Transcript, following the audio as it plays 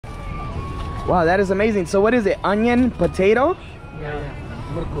Wow, that is amazing. So what is it? Onion, potato? Yeah.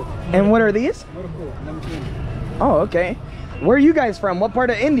 Murko. And what are these? Murko. Namkeen. Oh, okay. Where are you guys from? What part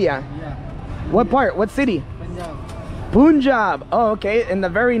of India? Yeah. What part? What city? Punjab. Punjab. Oh, okay. In the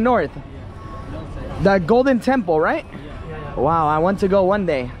very north. Yeah. The Golden Temple, right? Yeah. Wow, I want to go one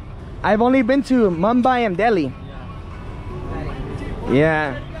day. I've only been to Mumbai and Delhi.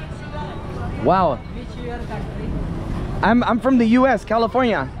 Yeah. Wow. Which your country? I'm from the US,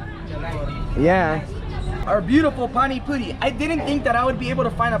 California. Yeah. Our beautiful pani puri. I didn't think that I would be able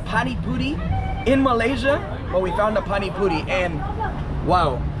to find a pani puri in Malaysia, but we found a pani puri, and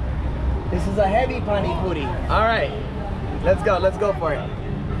wow. This is a heavy pani puri. All right. Let's go for it.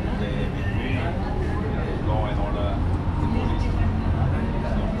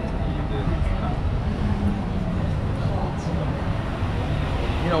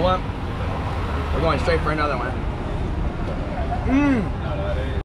 You know what? We're going straight for another one.